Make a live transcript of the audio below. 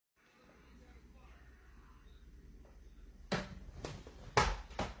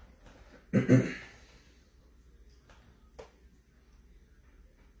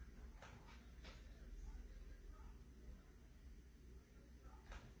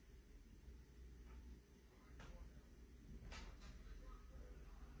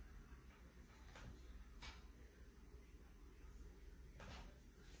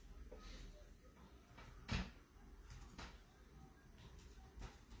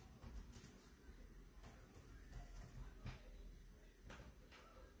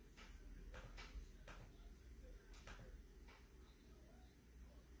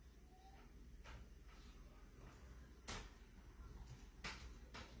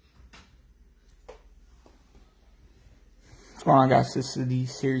What's going on, guys? This is the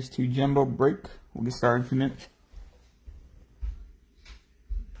Series 2 Jumbo break. We'll get started in a few minutes.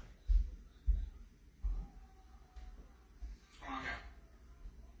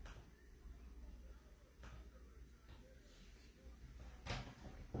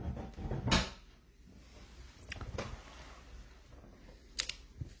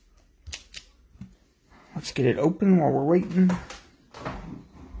 Let's get it open while we're waiting.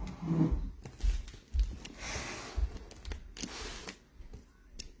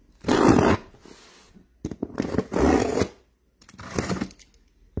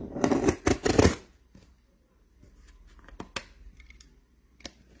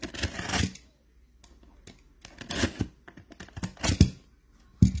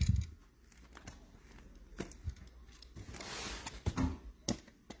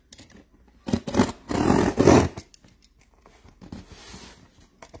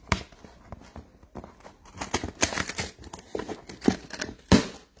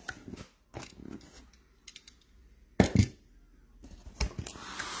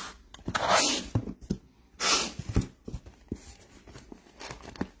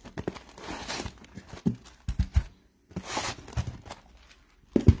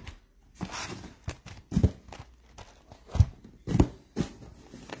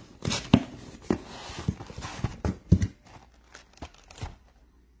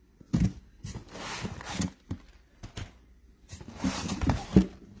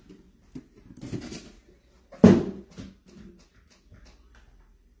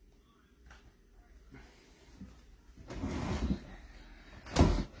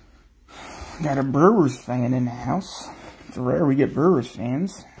 Got a Brewers fan in the house. It's rare we get Brewers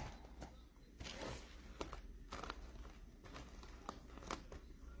fans.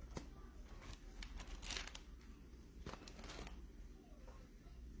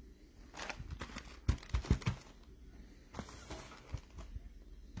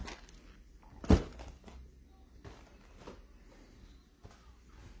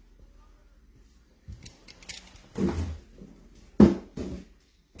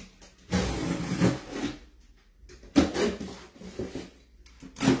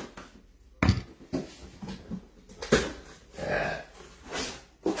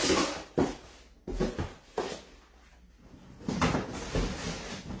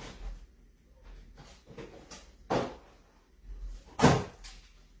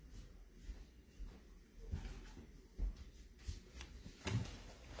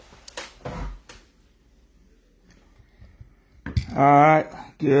 Alright,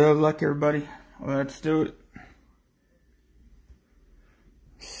 good luck everybody. Let's do it.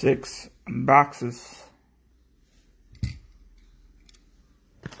 6 boxes.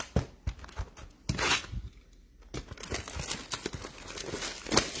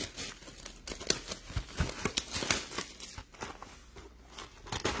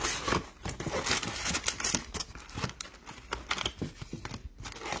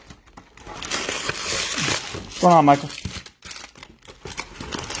 What's going on, Michael?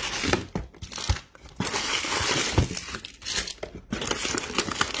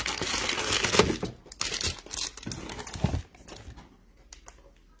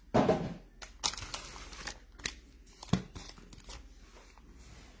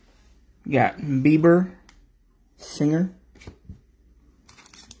 Got Bieber, Singer.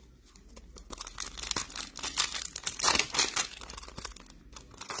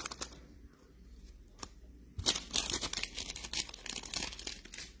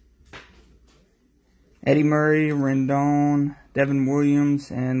 Eddie Murray, Rendon, Devin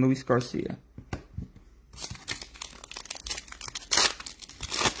Williams, and Luis Garcia.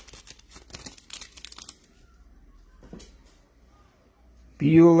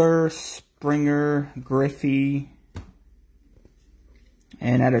 Bueller, Springer, Griffey,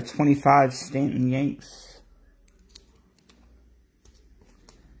 and at a 25, Stanton Yanks.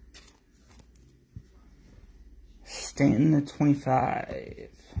 Stanton at 25.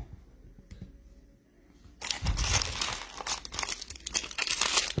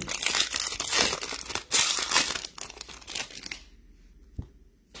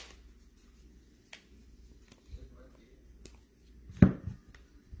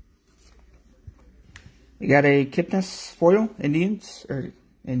 We got a Kipnis foil, Indians,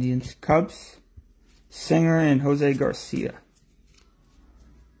 Cubs, Singer, and Jose Garcia.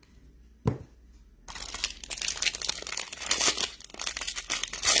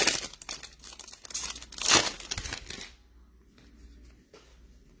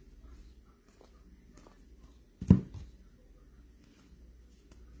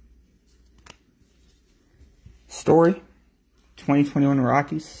 Story, 2021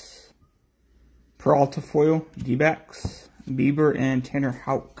 Rockies, Peralta foil, D-backs, Bieber, and Tanner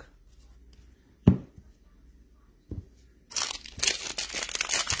Houck.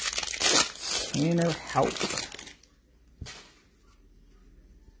 Tanner Houck.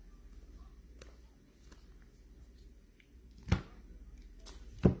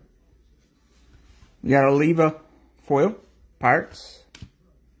 We got Oliva foil, Pirates.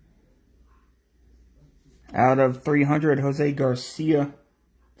 Out of 300, Jose Garcia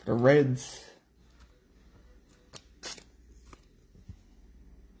for the Reds.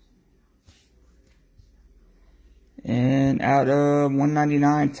 And out of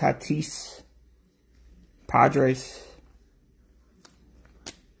 199, Tatis, Padres.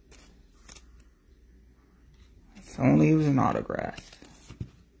 If only it was an autograph.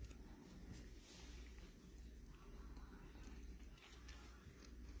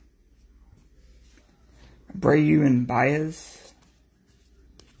 Abreu and Baez.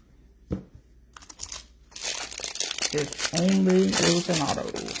 If only it was an auto.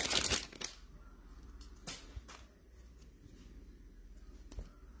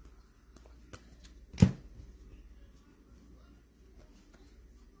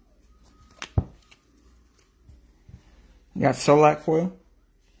 You got Solak foil,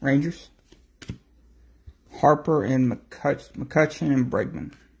 Rangers. Harper and McCutchen and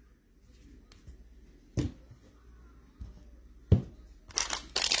Bregman.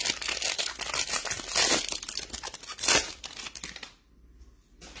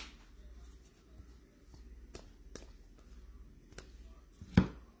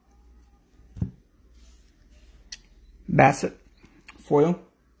 Bassett foil,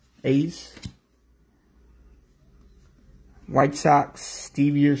 A's. White Sox,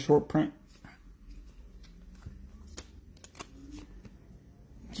 Steve Year short print.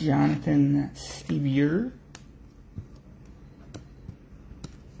 Jonathan Steve Year.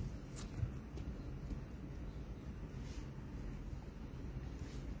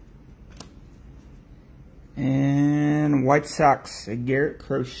 And White Sox, Garrett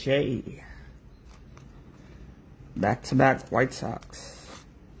Crochet. Back-to-back White Sox.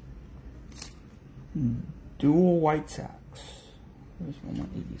 Dual White Sox. Where's one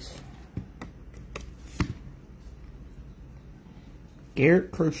of these?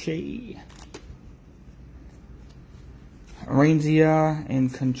 Garrett Crochet. Arenzia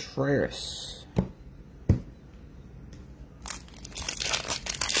and Contreras.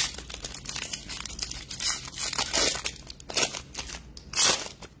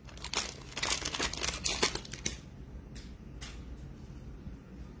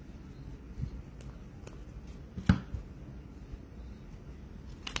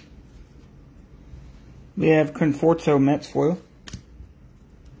 We have Conforto Mets foil,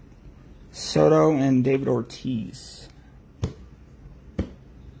 Soto, and David Ortiz.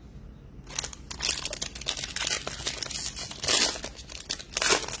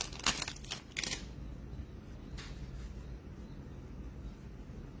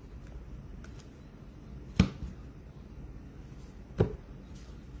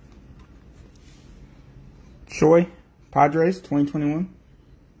 Choi, Padres, 2021.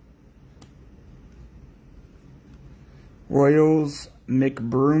 Royals,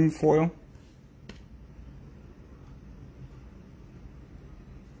 McBroom foil.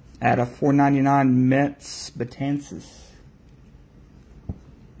 At a $4.99 Mets, Betances.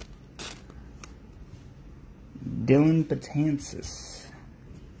 Dylan Betances.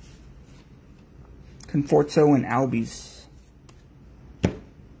 Conforto and Albies.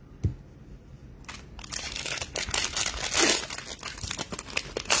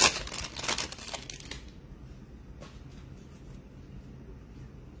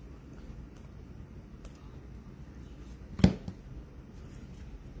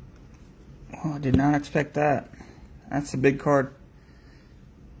 Oh, I did not expect that. That's a big card.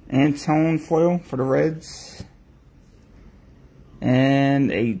 Antone foil for the Reds.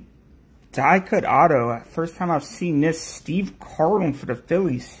 And a die cut auto. First time I've seen this. Steve Carlton for the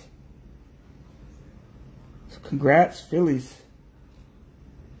Phillies. So congrats, Phillies.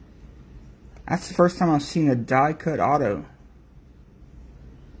 That's the first time I've seen a die cut auto.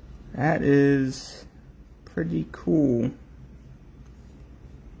 That is pretty cool.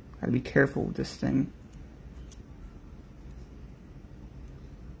 Gotta be careful with this thing.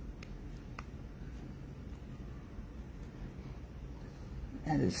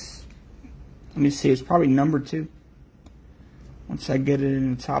 is, let me see, it's probably number 2. Once I get it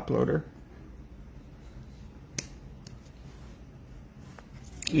in the top loader.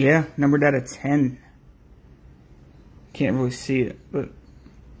 Yeah, numbered out of 10. Can't really see it, but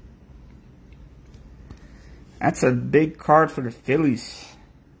that's a big card for the Phillies.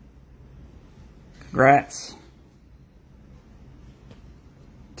 Congrats.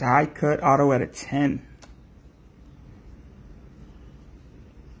 Die cut auto out of 10.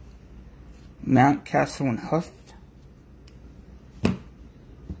 Mountcastle and Huff. I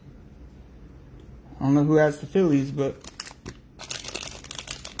don't know who has the Phillies, but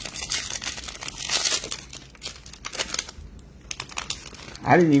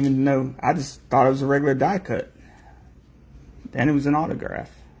I didn't even know. I just thought it was a regular die cut. Then it was an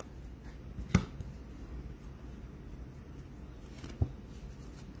autograph.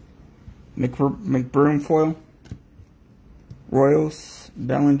 McBroom foil. Royals,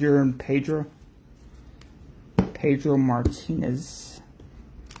 Bellinger, and Pedro Martinez.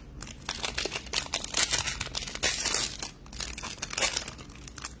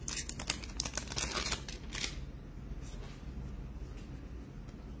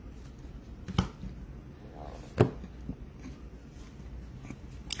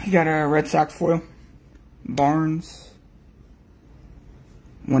 You got a Red Sox foil. Barnes.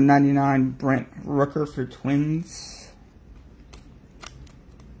 199 Brent Rooker for Twins.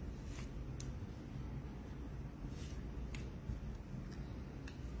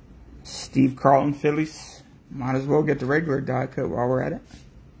 Steve Carlton Phillies. Might as well get the regular die cut while we're at it.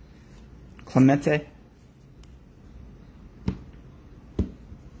 Clemente.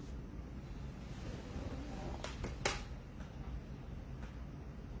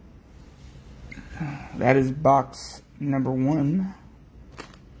 That is box number 1.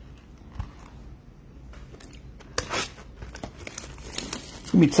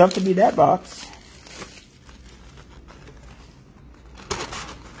 It's going to be tough to beat that box.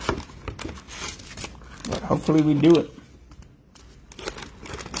 But hopefully we do it.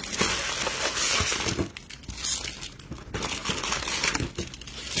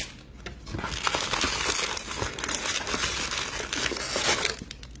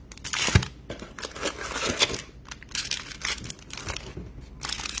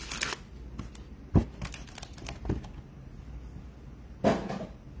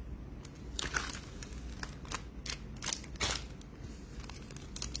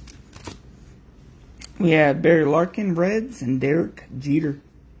 We have Barry Larkin, Reds, and Derek Jeter,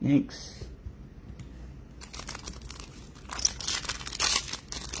 Yanks.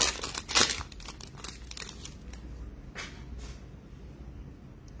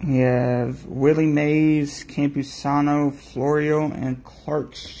 We have Willie Mays, Campusano, Florio, and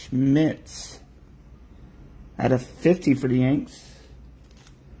Clark Schmidt at a 50 for the Yanks.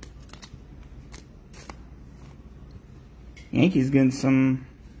 Yankees getting some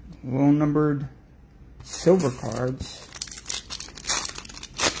low-numbered silver cards.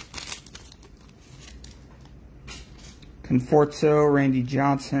 Conforto, Randy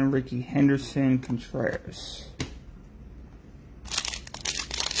Johnson, Ricky Henderson, Contreras.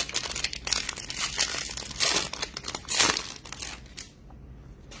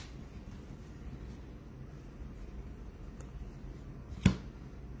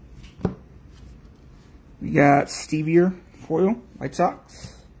 We got Stevier foil, White Sox.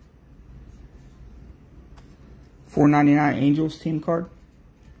 $4.99 Angels team card.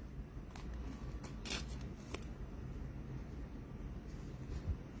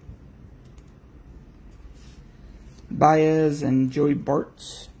 Baez and Joey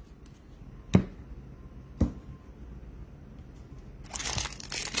Bart.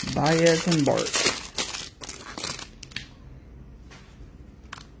 Baez and Bart.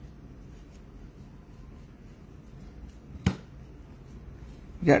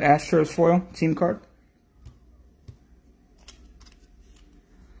 We got Astros foil team card.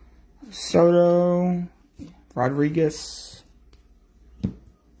 Soto, Rodriguez,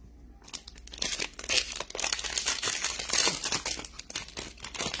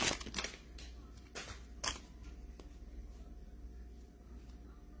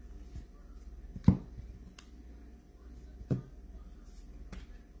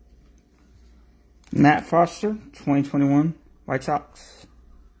 Matt Foster, 2021, White Sox.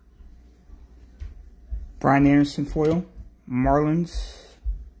 Brian Anderson foil, Marlins.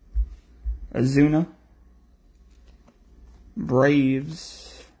 Azuna,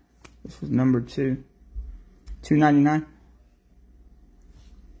 Braves, this was number 2, $2.99.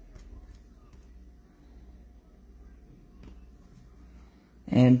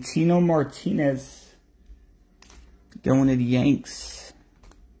 And Tino Martinez going to the Yanks,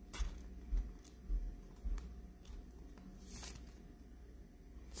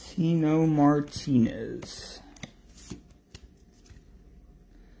 Tino Martinez.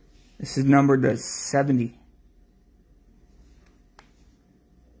 This is numbered to 70.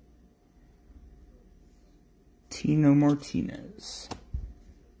 Tino Martinez.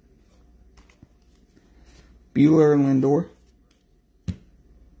 Buehler Lindor.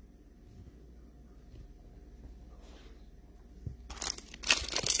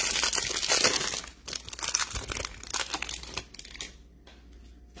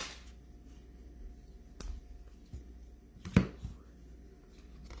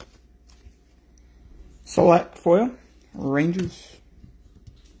 Select foil, Rangers,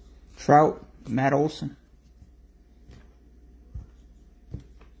 Trout, Matt Olson.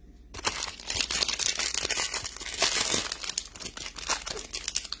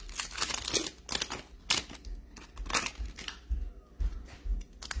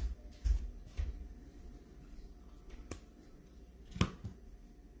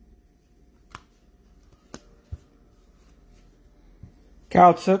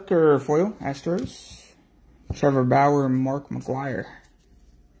 Kyle Tucker foil, Astros. Trevor Bauer and Mark McGwire.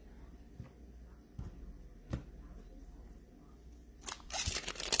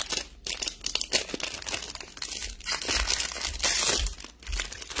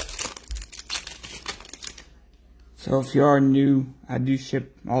 So if you are new, I do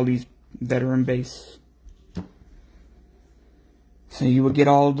ship all these veteran base. So you will get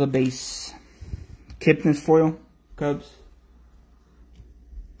all the base. Kipnis foil, Cubs.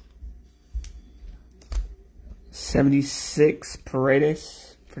 76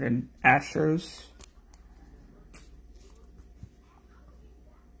 Paredes for the Astros.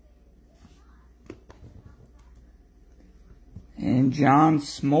 And John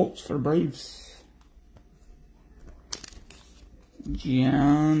Smoltz for the Braves.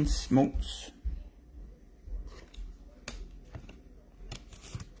 John Smoltz.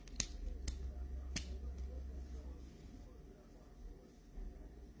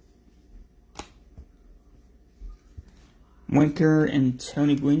 Winker and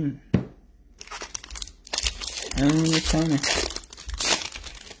Tony Gwynn. Tony.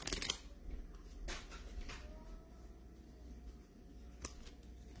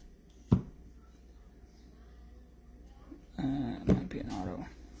 Might be an auto.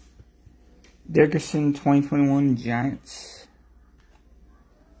 Dickerson 2021 Giants.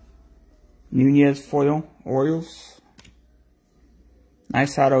 Nunez foil, Orioles.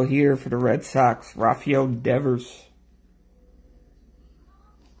 Nice auto here for the Red Sox, Rafael Devers.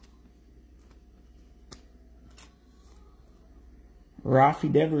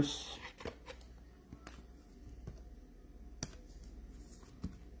 Rafi Devers.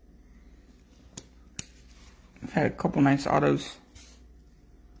 I've had a couple nice autos.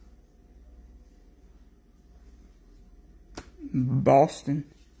 Boston.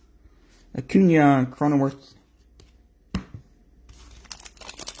 Acuna Cronenworth.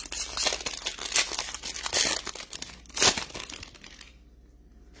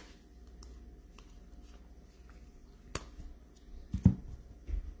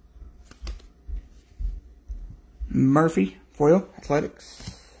 Murphy, foil,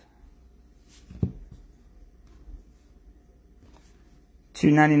 Athletics.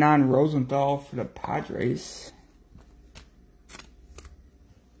 299 Rosenthal for the Padres.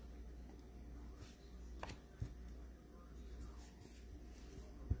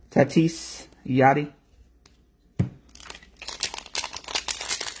 Tatis, Yachty.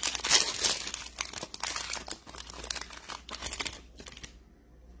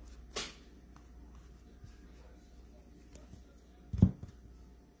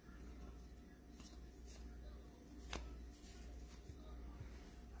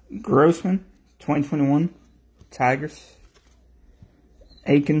 Grossman, 2021, Tigers.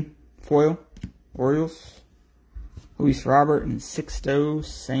 Aiken, foil, Orioles. Luis Robert and Sixto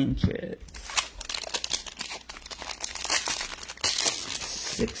Sanchez.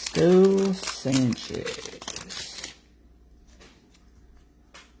 Sixto Sanchez.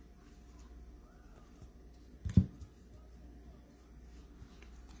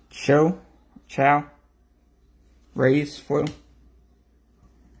 Chow, Rays, foil.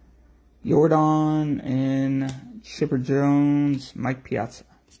 Jordan and Chipper Jones, Mike Piazza.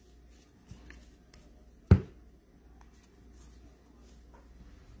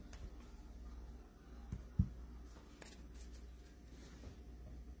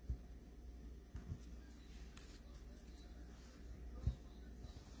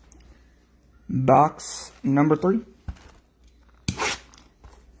 Box number 3.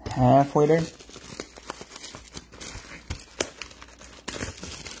 Halfway there.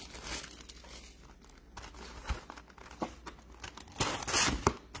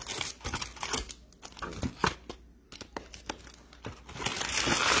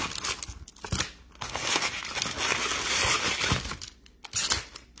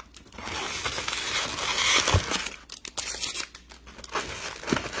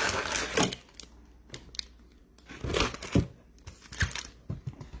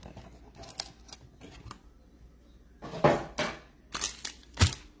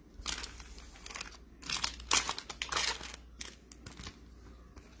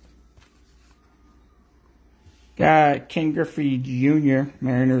 Got Ken Griffey Jr.,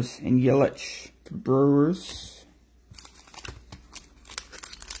 Mariners, and Yelich, Brewers.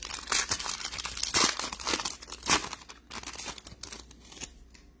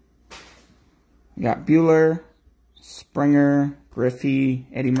 We got Buehler, Springer, Griffey,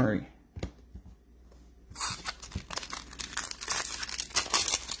 Eddie Murray.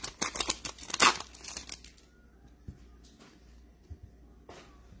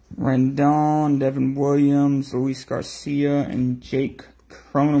 Rendon, Devin Williams, Luis Garcia, and Jake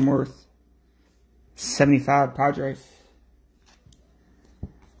Cronenworth. 75 Padres.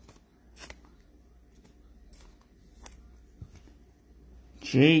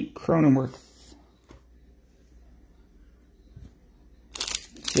 Jake Cronenworth.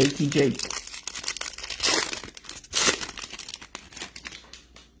 Jakey Jake.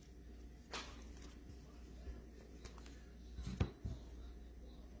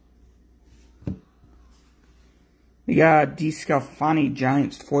 We got DeSclafani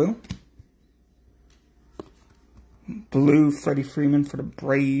Giants foil. Blue Freddie Freeman for the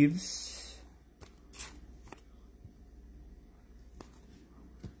Braves.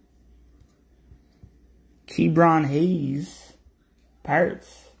 Ke'Bryan Hayes,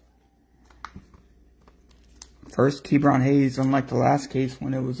 Pirates. First Ke'Bryan Hayes, unlike the last case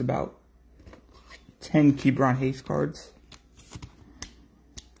when it was about 10 Ke'Bryan Hayes cards.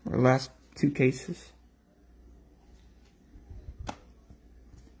 Or last two cases.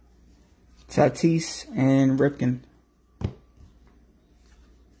 Tatis and Ripken.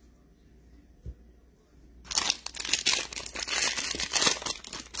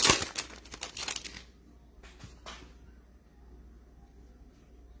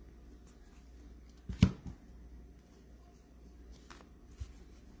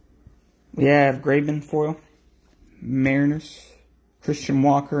 We have Graveman foil, Mariners, Christian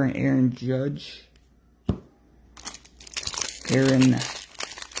Walker and Aaron Judge. Aaron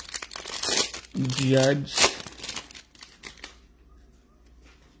Judge.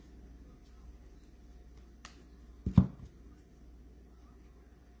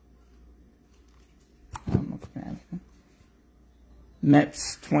 I don't know if I can add anything.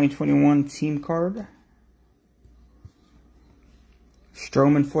 Mets 2021 team card.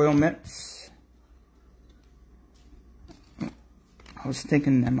 Stroman foil Mets. I was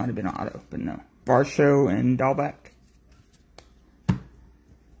thinking that might have been auto, but no. Varsho and Dahlback.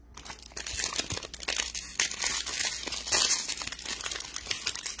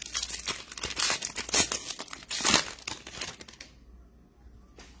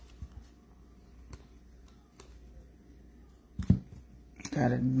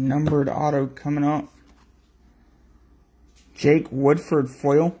 Got a numbered auto coming up. Jake Woodford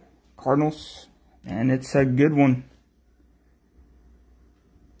foil, Cardinals, and it's a good one.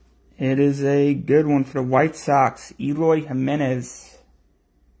 It is a good one for the White Sox, Eloy Jimenez.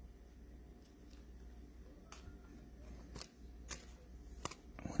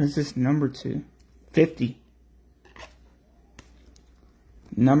 What is this number to? 50.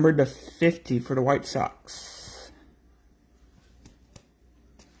 Numbered to 50 for the White Sox.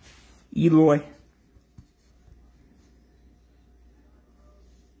 Eloy.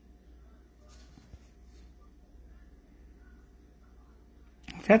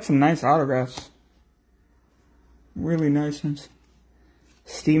 I've had some nice autographs. Really nice ones.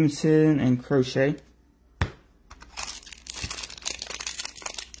 Stevenson and Crochet.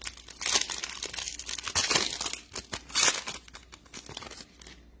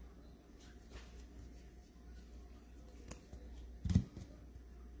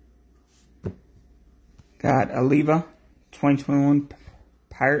 Got Oliva, 2021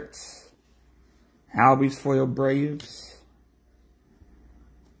 Pirates. Albies foil Braves.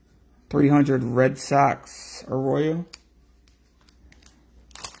 300 Red Sox Arroyo.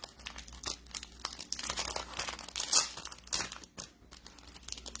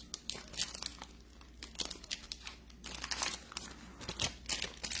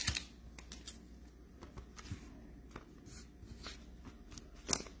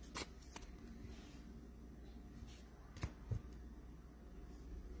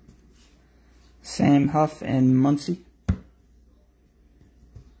 Sam Huff and Muncy.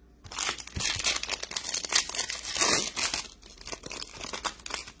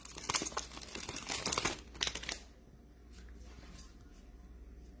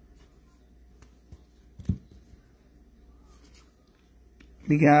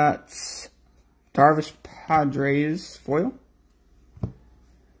 We got Darvish Padres foil.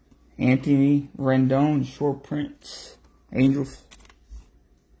 Anthony Rendon short prints. Angels.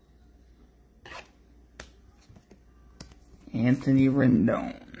 Anthony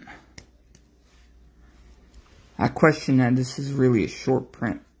Rendon. I question that this is really a short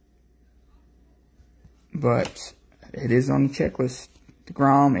print, but it is on the checklist.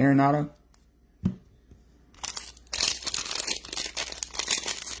 DeGrom, Arenado.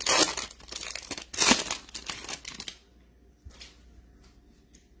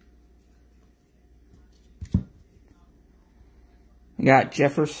 We got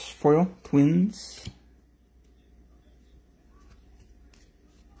Jeffers foil, Twins.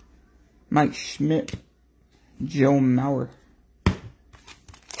 Mike Schmidt, Joe Mauer.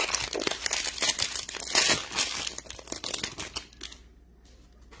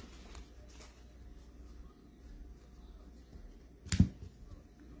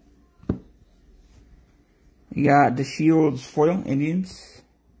 We got DeShields foil, Indians.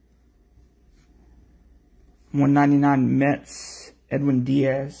 199 Mets, Edwin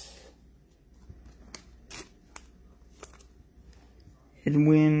Diaz.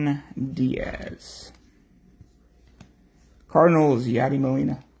 Edwin Diaz. Cardinals, Yadi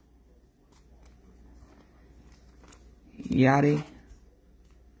Molina. Yadi.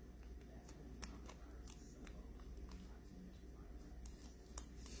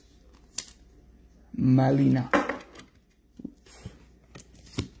 Molina.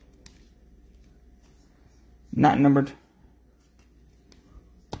 Not numbered.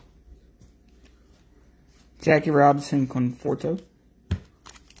 Jackie Robinson, Conforto.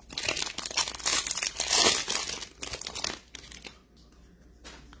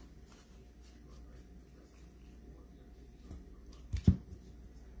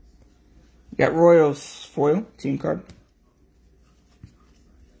 Got Royals foil, team card.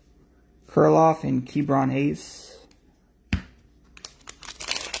 Kurloff and Ke'Bryan Hayes.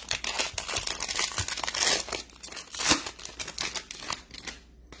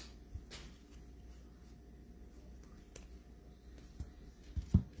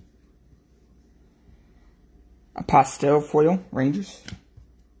 A pastel foil, Rangers.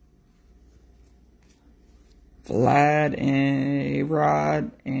 Vlad and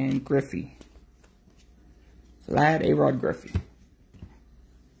A-Rod and Griffey. Vlad, A-Rod, Griffey.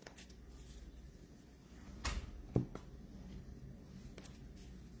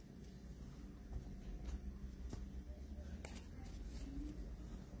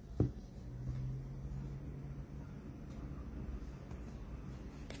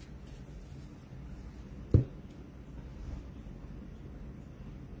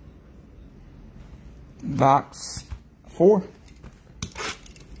 Box 4.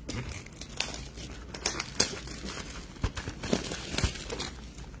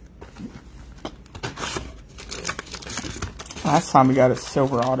 Last time we got a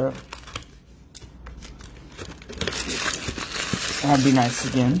silver auto. That'd be nice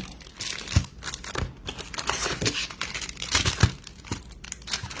again.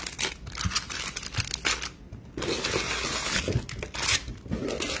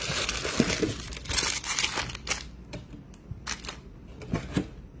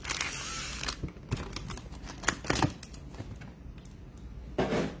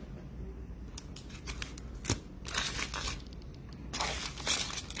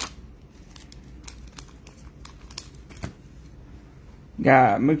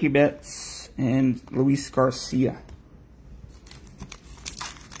 Got Mookie Betts and Luis Garcia.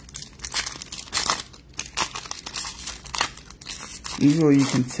 Usually you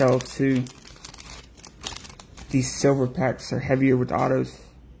can tell too, these silver packs are heavier with autos.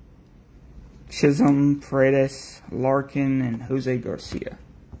 Chisholm, Paredes, Larkin, and Jose Garcia.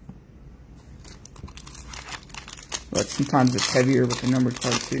 But sometimes it's heavier with the numbered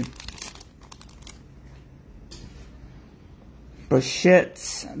card too.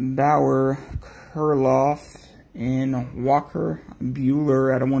 Bichette, Bauer, Kurloff, and Walker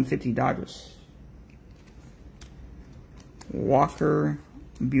Buehler at a 150 Dodgers. Walker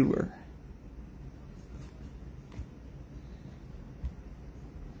Buehler.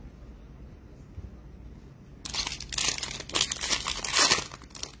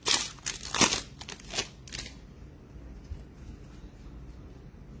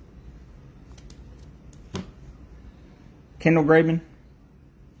 Kendall Graveman,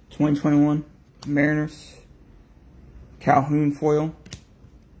 2021 Mariners. Calhoun foil,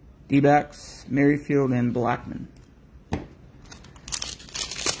 D-backs, Merrifield, and Blackman.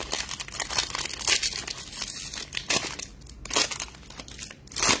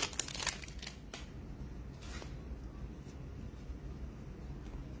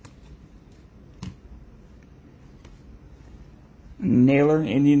 Naylor,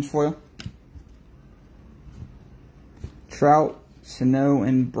 Indians foil. Trout, Sano,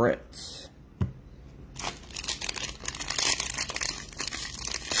 and Brett.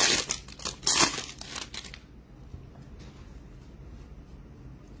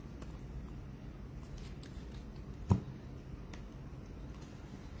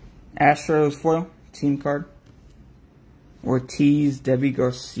 Astros foil, team card. Ortiz, Deivi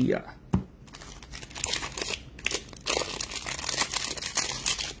Garcia.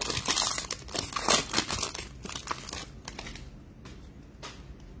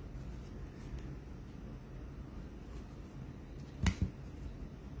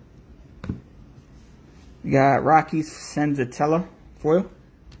 We got Rockies, Senzatella foil.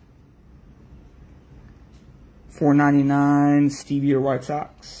 $4.99 Stevie White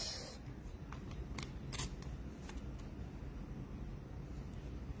Sox.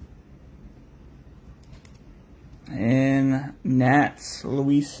 And Nats,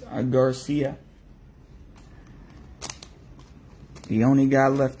 Luis Garcia. The only guy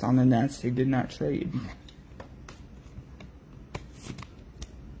left on the Nats they did not trade.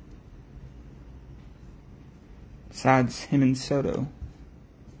 Besides him and Soto.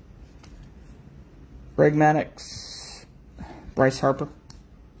 Greg Maddux, Bryce Harper.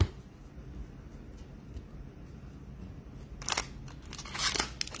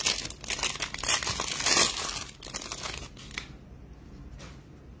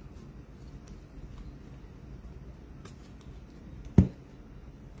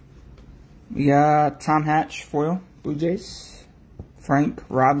 We got Tom Hatch, foil, Blue Jays. Frank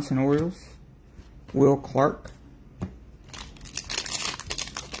Robinson, Orioles. Will Clark.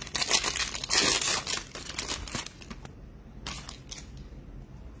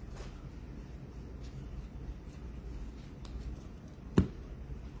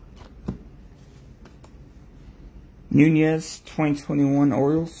 Nunez, 2021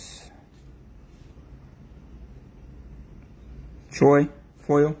 Orioles. Choi,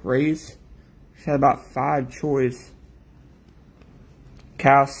 foil, Rays. He's had about 5 Chois.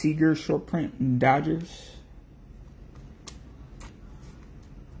 Kyle Seager, short print, Dodgers.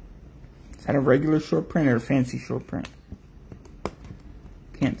 Is that a regular short print or a fancy short print?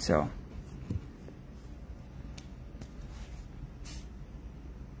 Can't tell.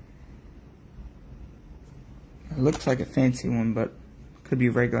 It looks like a fancy one, but could be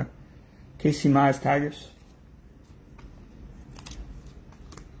regular. Casey Mize, Tigers.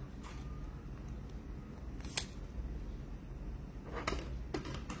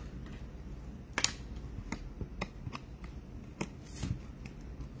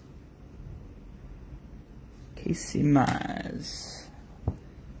 Casey Mize.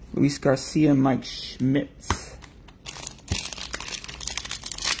 Luis Garcia, Mike Schmitz.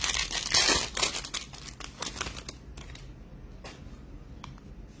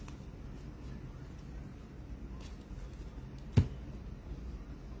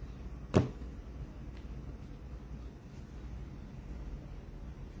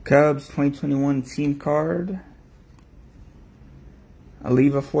 Cubs 2021 team card.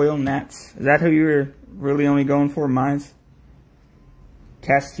 Oliva foil, Nats. Is that who you were really only going for, Mize?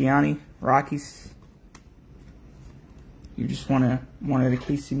 Castellani, Rockies. You just wanted a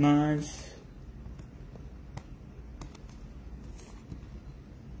Casey Mize.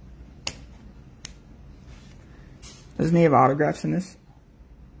 Doesn't he have autographs in this?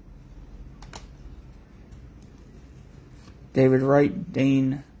 David Wright,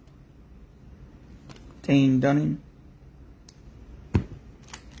 Dane Dunning.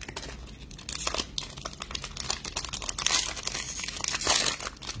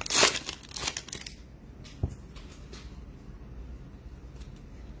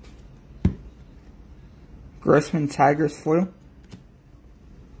 Grossman, Tigers foil.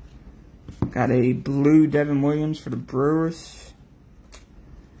 Got a blue Devin Williams for the Brewers.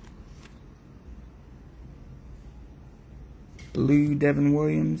 Blue Devin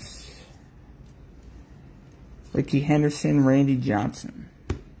Williams. Ricky Henderson, Randy Johnson.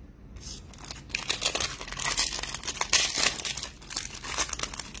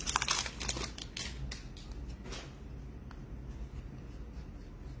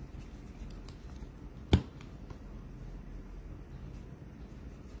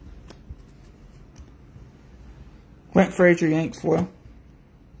 Clint Frazier, Yanks foil.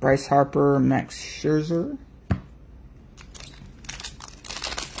 Bryce Harper, Max Scherzer.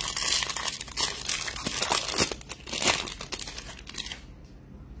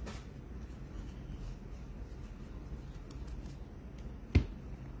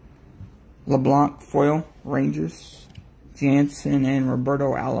 LeBlanc foil, Rangers. Jansen and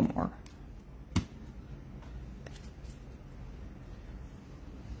Roberto Alomar.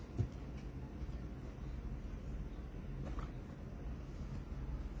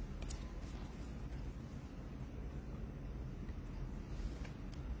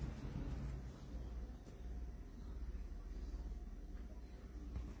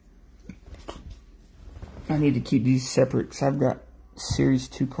 I need to keep these separate because I've got Series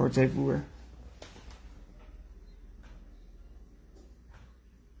 2 cards everywhere.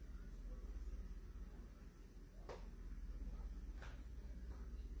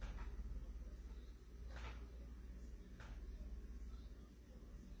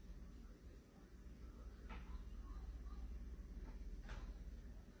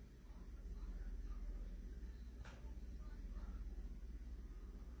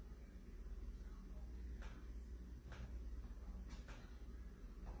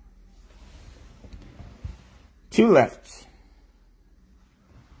 Two left.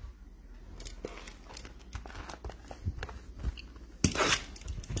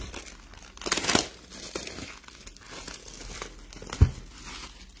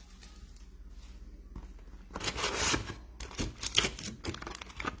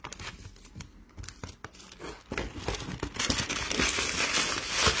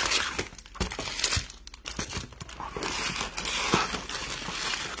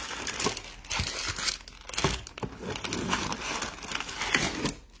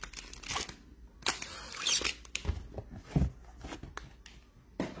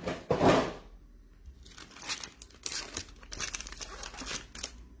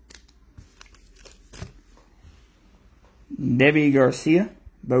 Deivi Garcia,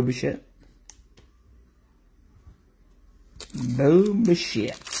 Bo Bichette.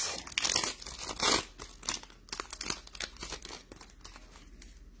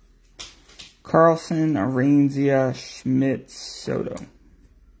 Carlson, Arenzia, Schmidt, Soto.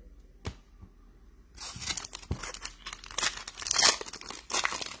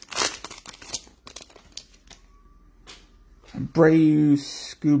 Abreu,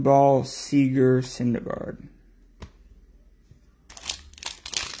 Skubal, Seager, Syndergaard.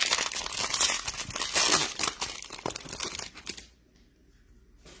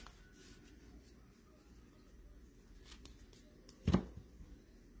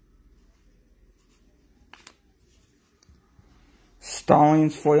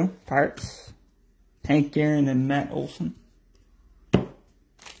 Stallings foil, Pirates. Hank Aaron and Matt Olson.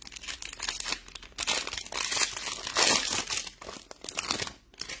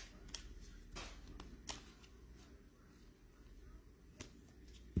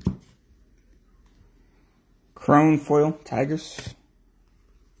 Crone foil, Tigers.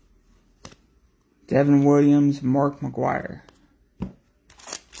 Devin Williams, Mark McGwire.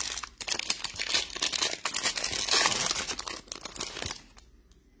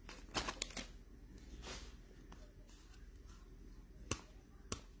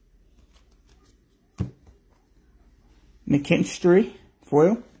 McKinstry,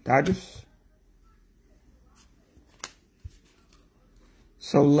 foil, Dodgers.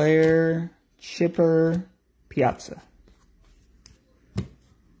 Soler, Chipper, Piazza.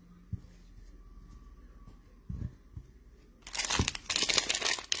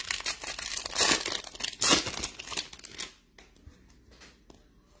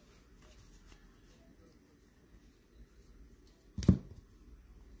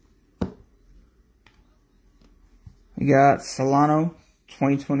 We got Solano,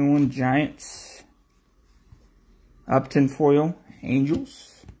 2021 Giants. Upton foil,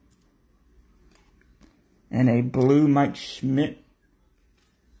 Angels. And a blue Mike Schmidt,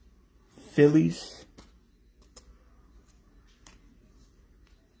 Phillies.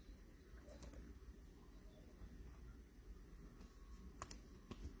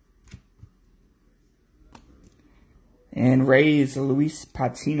 And Rays, Luis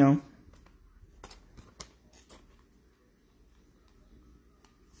Patino.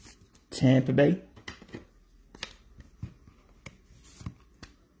 Tampa Bay.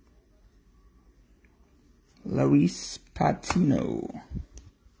 Luis Patino.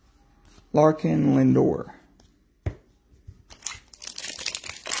 Larkin, Lindor.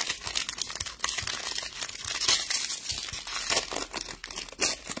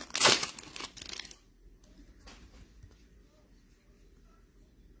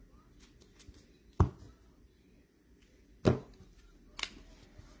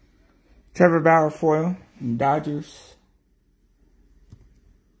 Trevor Bauer foil, Dodgers.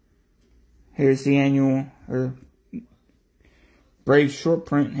 Here's the annual, or Braves short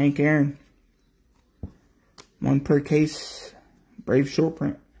print, Hank Aaron. One per case, Braves short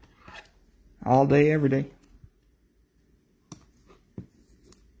print. All day, every day.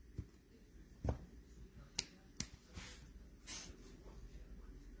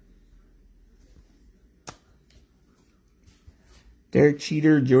 Derek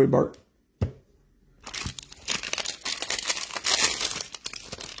Cheater, Joey Bart.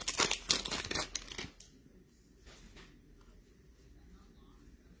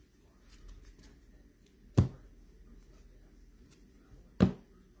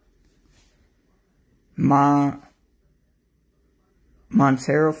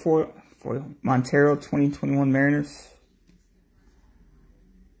 Montero foil. Montero 2021 Mariners.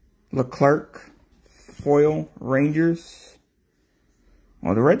 Leclerc foil Rangers.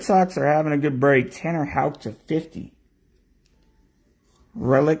 Well, the Red Sox are having a good break. Tanner Houck to 50.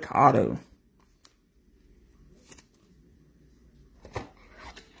 Relic auto.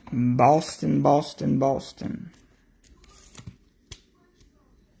 Boston.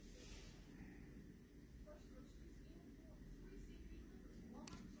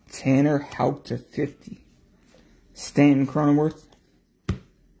 Tanner Houck to 50. Stanton Cronenworth.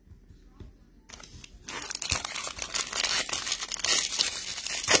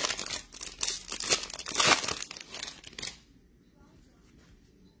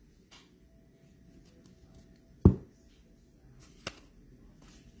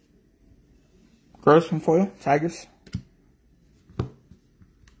 Grossman foil, Tigers.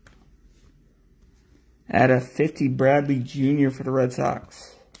 At a 50, Bradley Jr. for the Red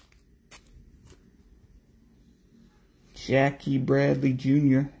Sox. Jackie Bradley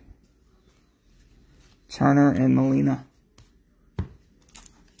Jr. Turner and Molina.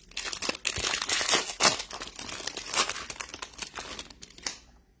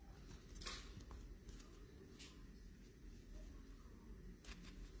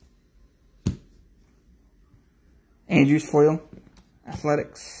 Andrews foil,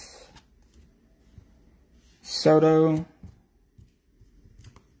 Athletics. Soto.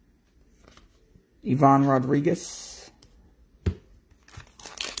 Ivan Rodriguez.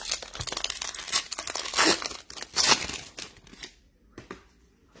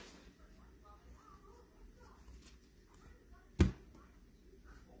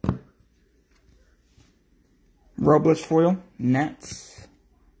 Robles foil, Nats.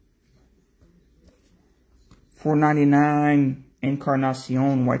 $4.99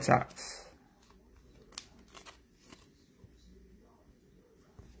 Encarnacion, White Sox.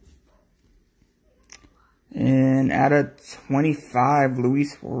 And out of 25,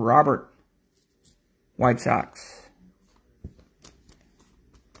 Luis Robert, White Sox.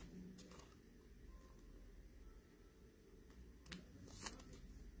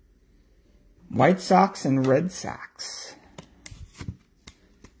 White Sox and Red Sox.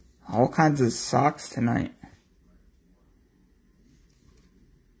 All kinds of Sox tonight.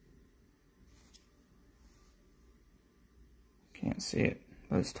 Can't see it,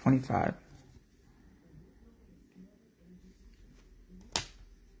 but it's 25.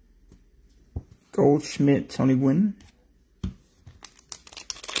 Goldschmidt, Tony Gwynn.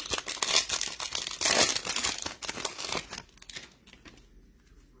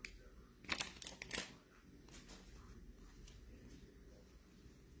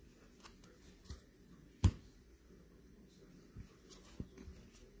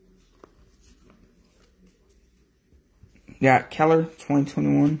 Got Keller,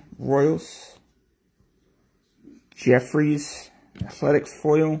 2021 Royals. Jeffries, Athletics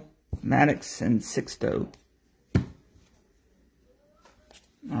foil, Maddox, and Sixto.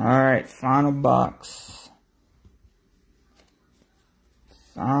 Alright, final box.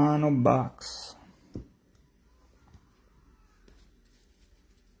 Final box.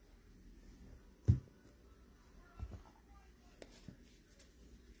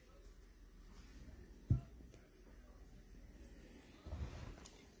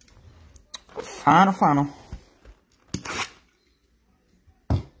 Final. Final.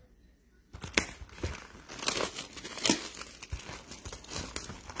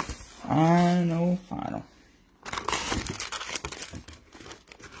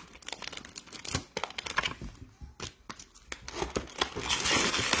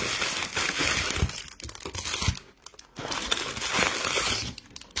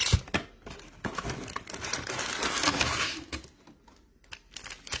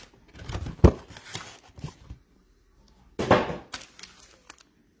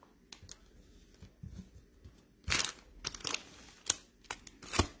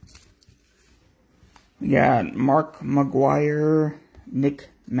 We got Mark McGwire, Nick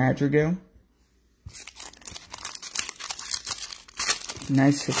Madrigal.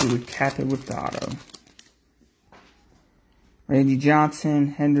 Nice if we would cap it with the auto. Randy Johnson,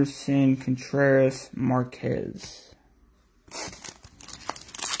 Henderson, Contreras, Marquez.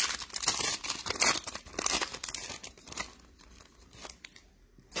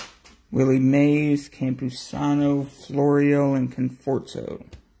 Willie Mays, Campusano, Florio, and Conforto.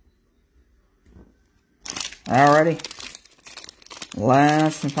 Alrighty.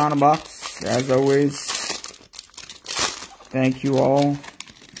 Last and final box. As always, thank you all.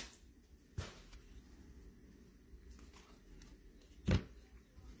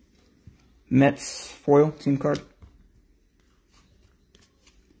 Mets foil team card.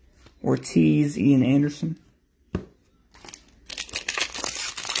 Ortiz, Ian Anderson.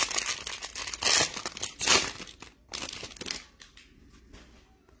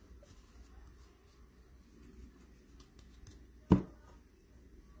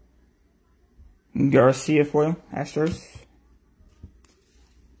 Garcia foil, Astros.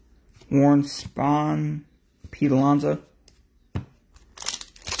 Warren Spahn, Pete Alonso.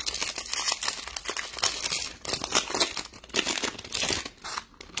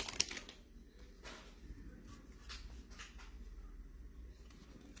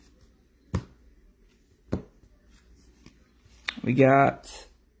 We got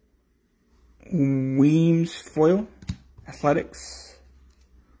Weems foil, Athletics.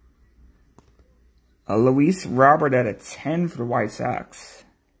 Luis Robert at a 10 for the White Sox.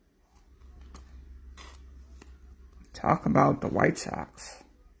 Talk about the White Sox.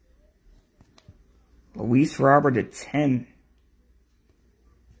 Luis Robert at 10.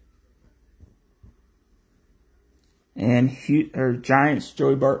 And Giants,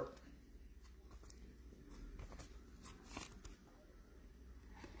 Joey Bart.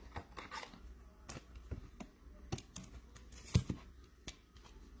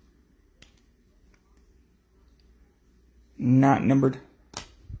 Not numbered.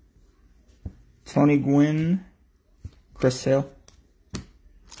 Tony Gwynn, Chris Sale.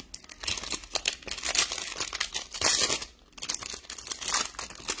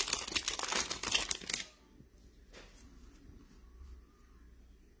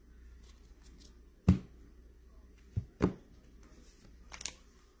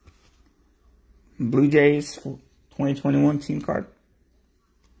 Blue Jays 2021 team card.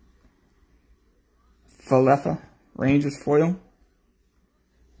 Falefa, Rangers foil.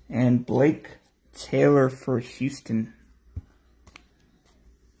 And Blake Taylor for Houston.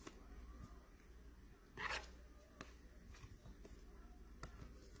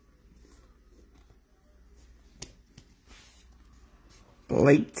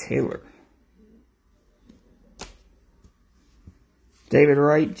 Blake Taylor. David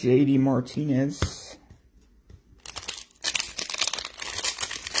Wright, J.D. Martinez.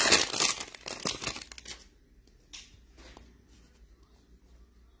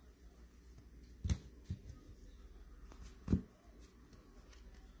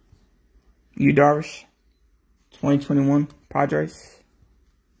 Yu Darvish, 2021 Padres.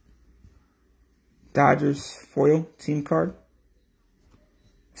 Dodgers foil team card.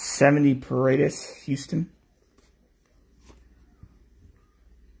 70 Paredes, Houston.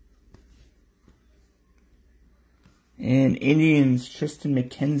 And Indians, Tristan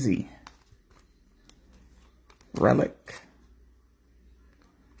McKenzie. Relic.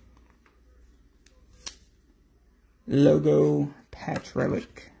 Logo patch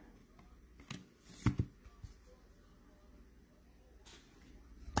relic.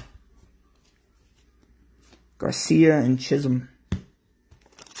 Garcia and Chisholm.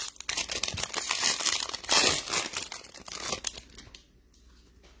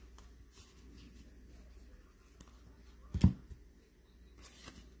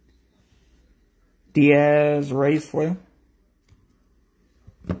 Diaz, Rays foil.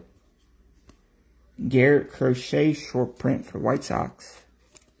 Garrett Crochet, short print for White Sox.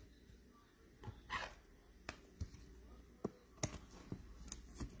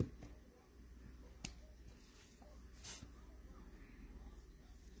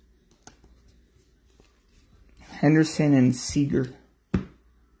 Henderson and Seager.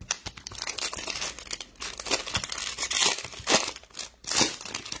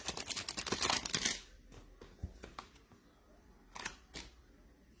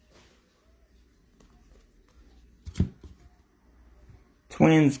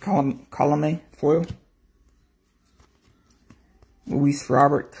 Twins, Colome foil. Luis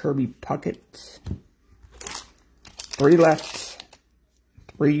Robert, Kirby Puckett. 3 left.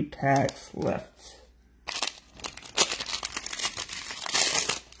 3 packs left.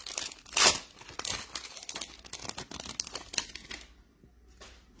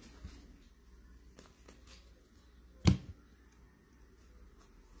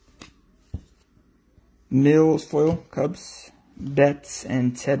 Mills foil, Cubs. Betts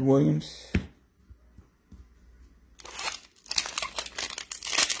and Ted Williams.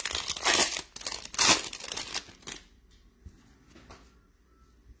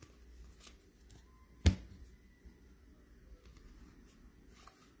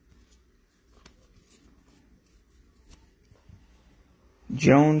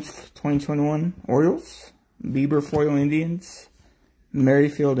 Jones, 2021 Orioles. Bieber foil, Indians.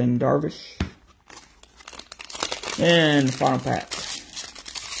 Merrifield and Darvish. And final pack.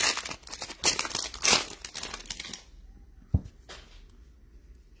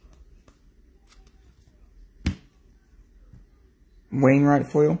 Wainwright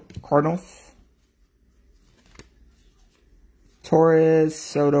foil, Cardinals. Torres,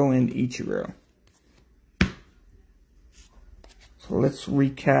 Soto, and Ichiro. So let's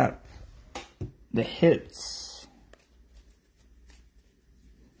recap the hits.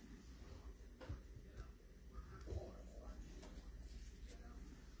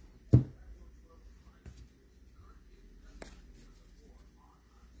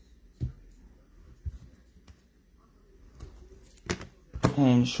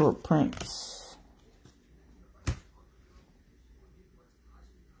 And short prints.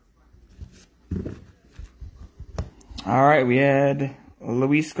 Alright, we had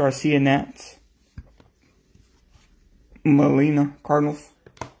Luis Garcia Nats, Molina Cardinals,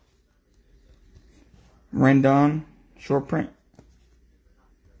 Rendon short print,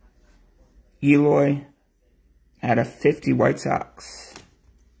 Eloy at a 50 White Sox,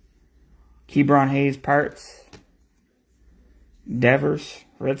 Ke'Bryan Hayes Pirates, Devers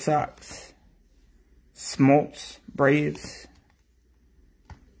Red Sox, Smoltz Braves,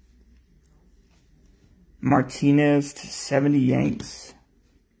 Martinez to 70 Yanks,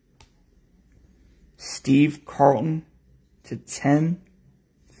 Steve Carlton to 10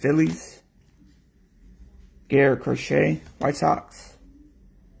 Phillies, Garrett Crochet White Sox,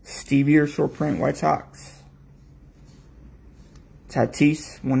 Stevier short print White Sox,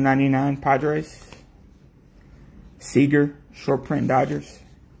 Tatis 199 Padres, Seager short print Dodgers,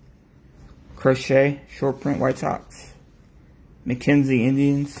 Crochet short print White Sox, McKenzie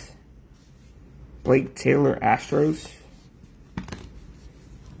Indians, Blake Taylor Astros,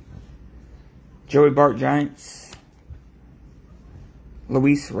 Joey Bart Giants,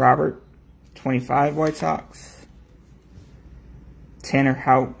 Luis Robert 25 White Sox, Tanner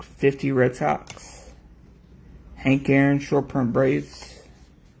Houck 50 Red Sox, Hank Aaron short print Braves,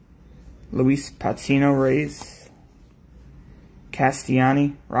 Luis Patino Rays,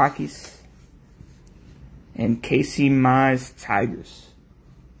 Castellani Rockies, and Casey Mize Tigers.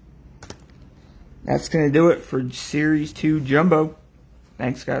 That's going to do it for Series 2 Jumbo.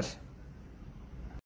 Thanks, guys.